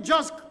you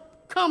just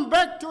come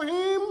back to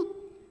him,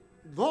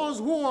 those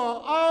who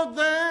are out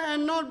there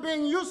and not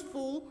being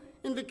useful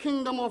in the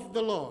kingdom of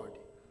the Lord,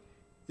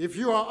 if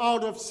you are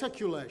out of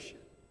circulation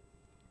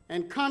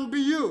and can't be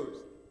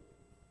used,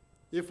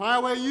 if I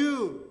were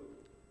you,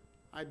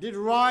 I did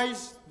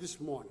rise this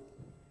morning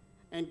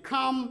and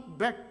come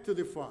back to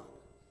the Father.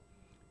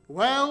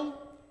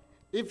 Well,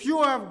 if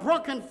you have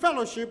broken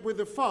fellowship with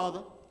the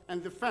Father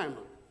and the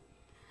family,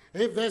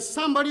 If there's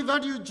somebody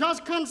that you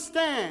just can't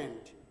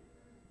stand,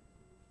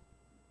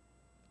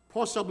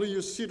 possibly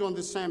you sit on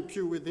the same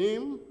pew with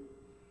him,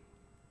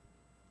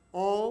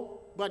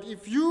 but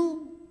if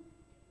you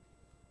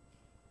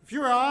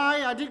or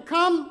I did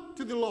come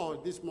to the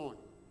Lord this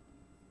morning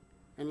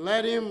and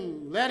let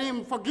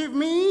him forgive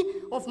me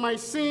of my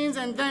sins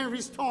and then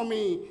restore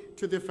me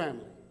to the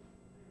family.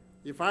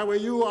 If I were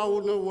you, I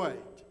would not wait.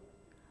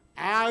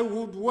 I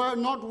would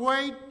not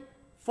wait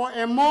for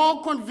a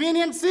more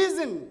convenient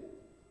season.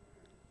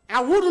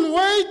 I wouldn't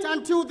wait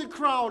until the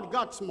crowd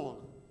got smaller.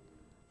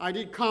 I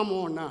did come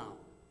on now.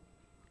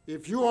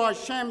 If you are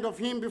ashamed of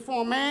him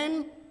before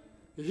man,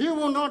 he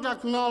will not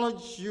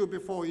acknowledge you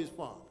before his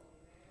Father.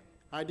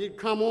 I did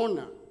come on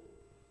now.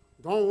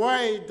 Don't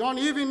wait. Don't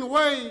even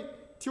wait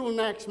till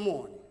next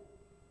morning.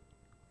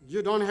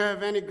 You don't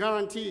have any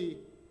guarantee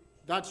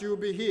that you'll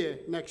be here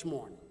next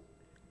morning.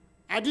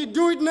 I did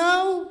do it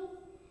now.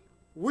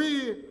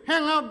 We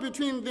hang out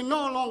between the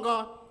no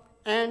longer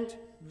and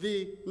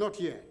the not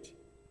yet.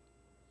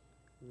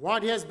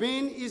 What has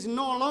been is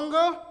no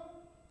longer,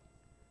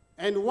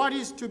 and what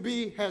is to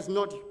be has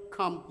not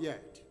come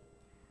yet.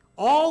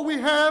 All we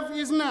have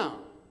is now.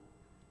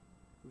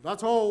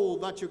 That's all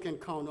that you can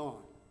count on.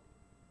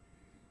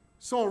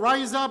 So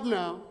rise up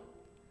now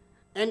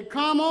and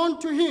come on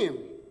to him.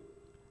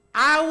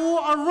 I will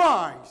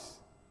arise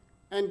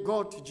and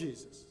go to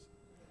Jesus.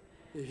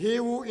 He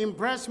will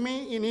embrace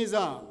me in his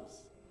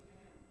arms.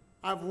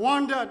 I've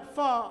wandered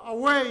far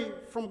away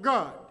from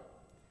God.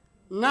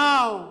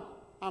 Now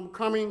I'm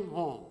coming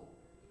home.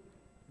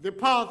 The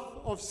path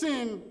of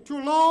sin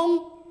too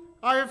long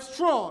I have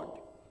trod.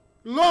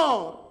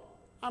 Lord,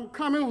 I'm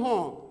coming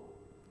home.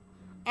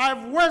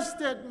 I've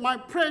wasted my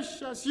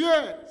precious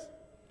years.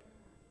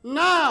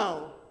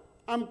 Now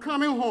I'm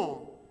coming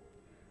home.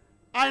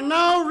 I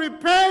now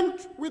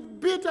repent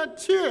with bitter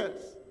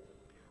tears.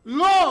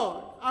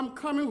 Lord, I'm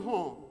coming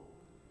home.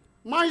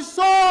 My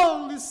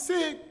soul is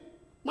sick.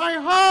 My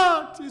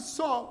heart is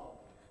sore.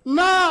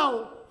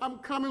 Now I'm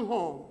coming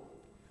home.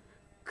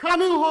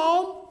 Coming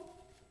home.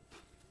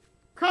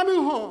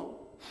 Coming home.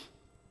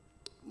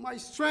 My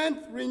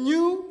strength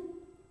renew.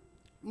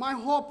 My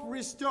hope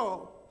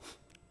restore.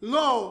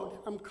 Lord,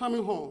 I'm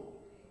coming home.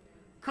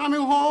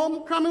 Coming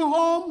home, coming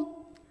home.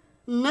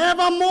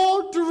 Never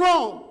more to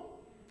roam.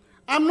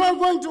 I'm not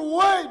going to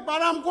wait,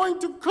 but I'm going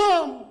to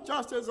come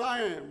just as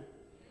I am,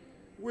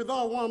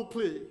 without one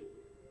plea.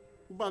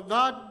 But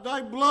that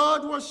thy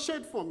blood was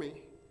shed for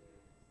me,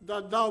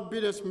 that thou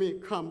biddest me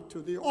come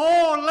to thee.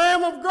 Oh,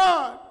 Lamb of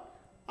God,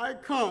 I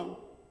come.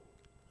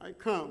 I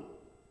come.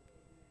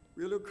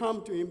 Will you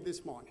come to him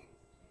this morning?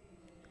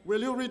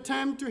 Will you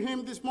return to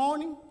him this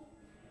morning?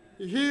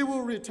 He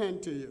will return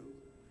to you.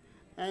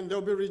 And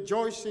there'll be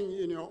rejoicing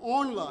in your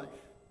own life.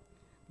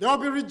 There'll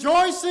be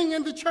rejoicing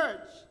in the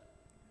church.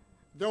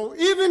 There'll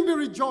even be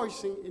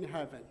rejoicing in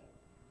heaven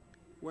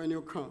when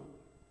you come.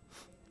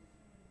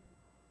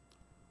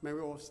 May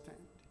we all stand.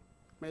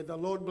 May the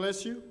Lord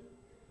bless you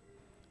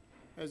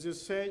as you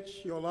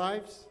search your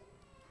lives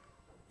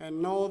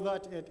and know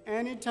that at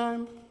any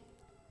time,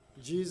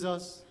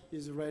 Jesus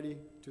is ready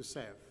to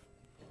save.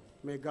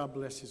 May God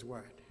bless his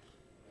word.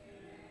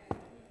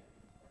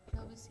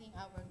 Shall we sing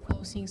our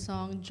closing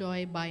song,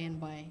 Joy By and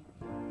By?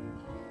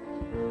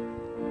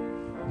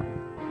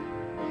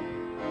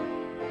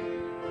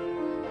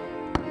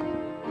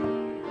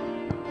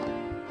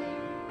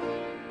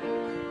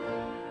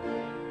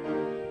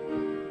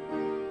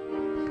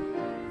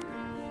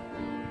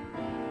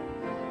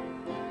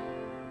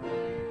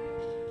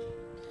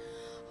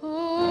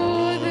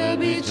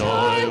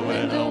 Joy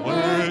when the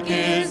work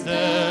is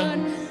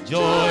done,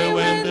 joy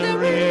when the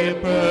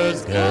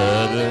reapers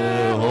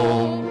gather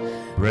home,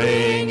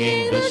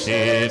 bringing the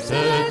ships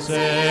that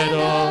set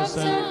off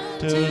sun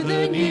to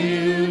the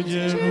new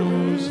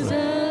Jerusalem.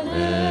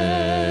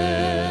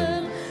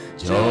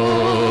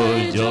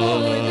 Joy,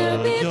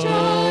 joy,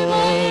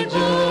 joy,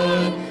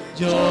 joy,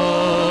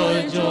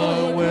 joy,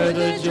 joy, where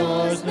the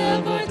joys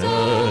never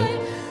die.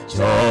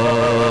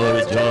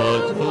 Joy,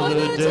 joy, for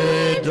the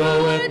day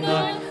draweth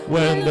nigh,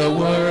 when the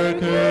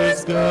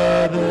workers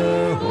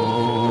gather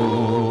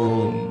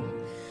home.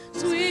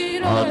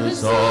 Sweet are the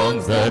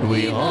songs that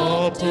we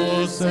all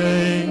to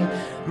sing,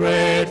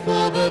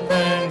 grateful the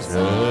thanks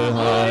the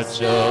heart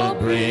shall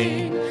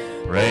bring,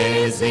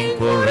 praising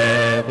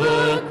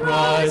forever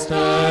Christ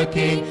our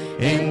King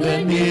in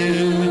the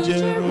new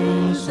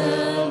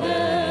Jerusalem.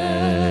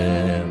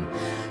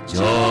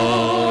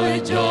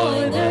 Joy,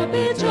 joy, there'll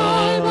be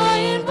joy by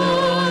and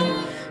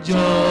by,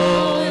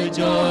 joy,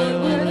 joy,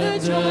 when the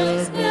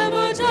joys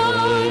never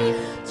die.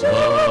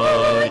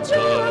 Joy,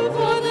 joy,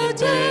 for the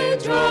day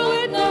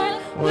draweth nigh,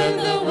 when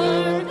the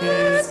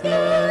workers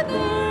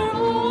gather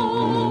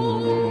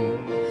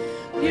home.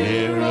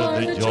 Here are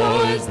the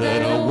joys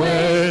that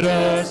await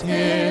us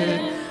here,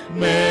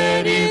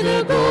 many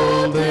the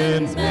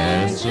golden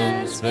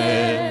mansions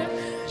fair.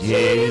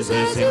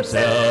 Jesus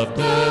himself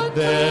doth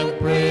them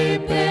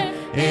prepare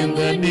in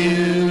the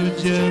new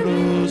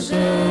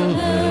Jerusalem.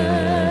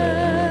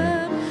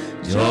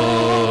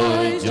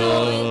 Joy,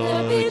 joy,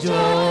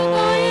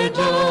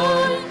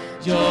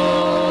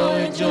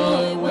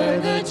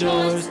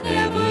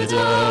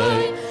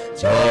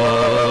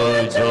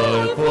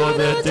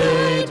 the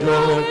day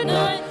draweth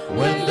nigh,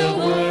 when the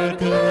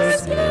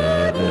workers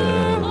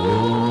gather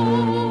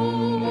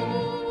home.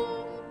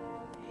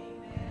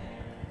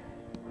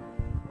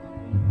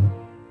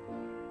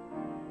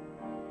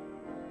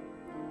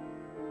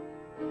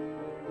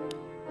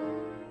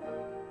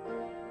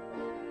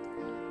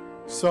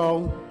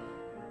 So,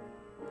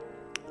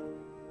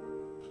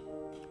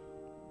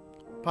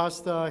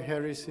 Pastor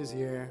Harris is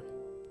here.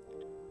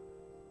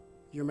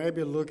 You may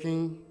be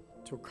looking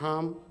to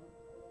come.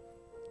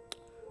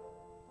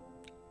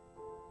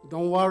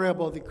 Don't worry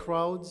about the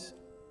crowds.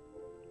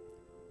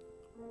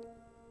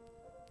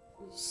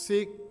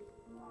 Seek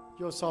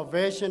your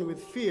salvation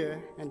with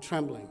fear and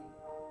trembling.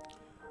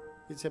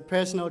 It's a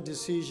personal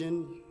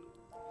decision.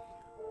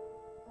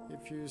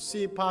 If you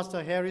see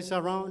Pastor Harris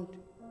around,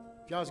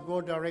 just go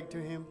direct to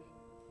him.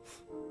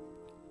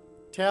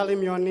 Tell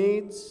him your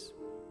needs,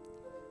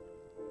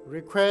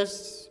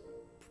 requests,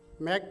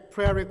 make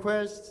prayer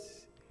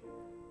requests.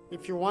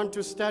 If you want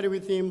to study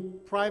with him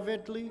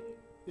privately,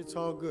 it's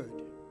all good.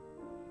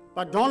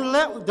 But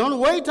don't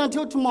wait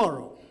until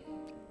tomorrow.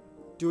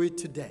 Do it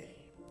today.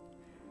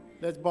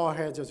 Let's bow our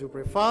heads as we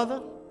pray.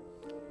 Father,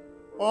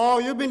 oh,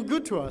 you've been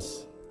good to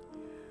us.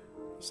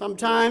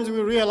 Sometimes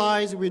we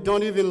realize we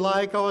don't even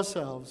like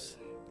ourselves.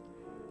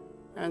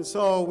 And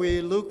so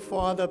we look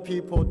for other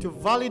people to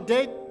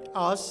validate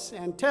us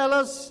and tell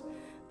us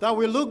that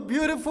we look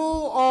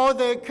beautiful or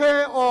they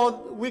care or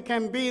we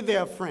can be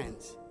their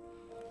friends.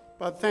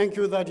 But thank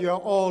you that you are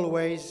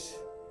always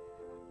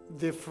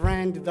the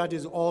friend that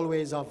is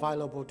always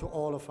available to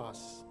all of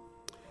us.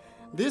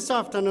 This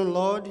afternoon,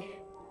 Lord,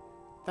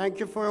 thank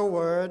you for your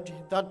word.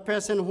 That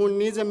person who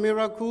needs a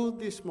miracle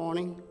this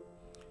morning,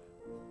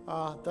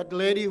 that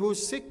lady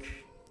who's sick,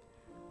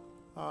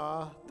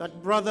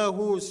 that brother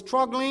who is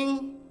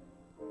struggling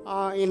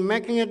in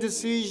making a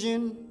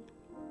decision.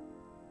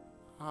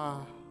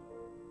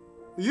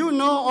 You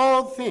know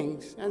all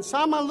things, and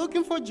some are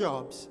looking for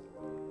jobs,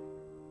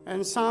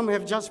 and some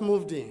have just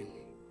moved in.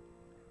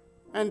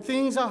 And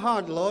things are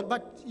hard, Lord,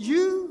 but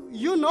you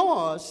know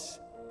us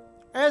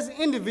as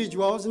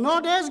individuals,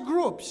 not as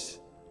groups.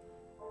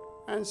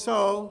 And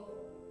so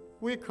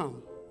we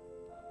come.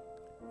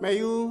 May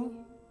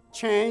you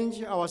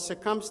change our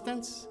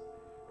circumstance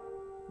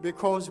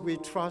because we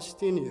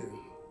trust in you.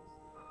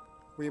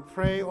 We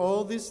pray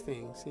all these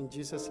things in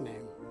Jesus'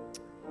 name.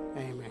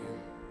 Amen.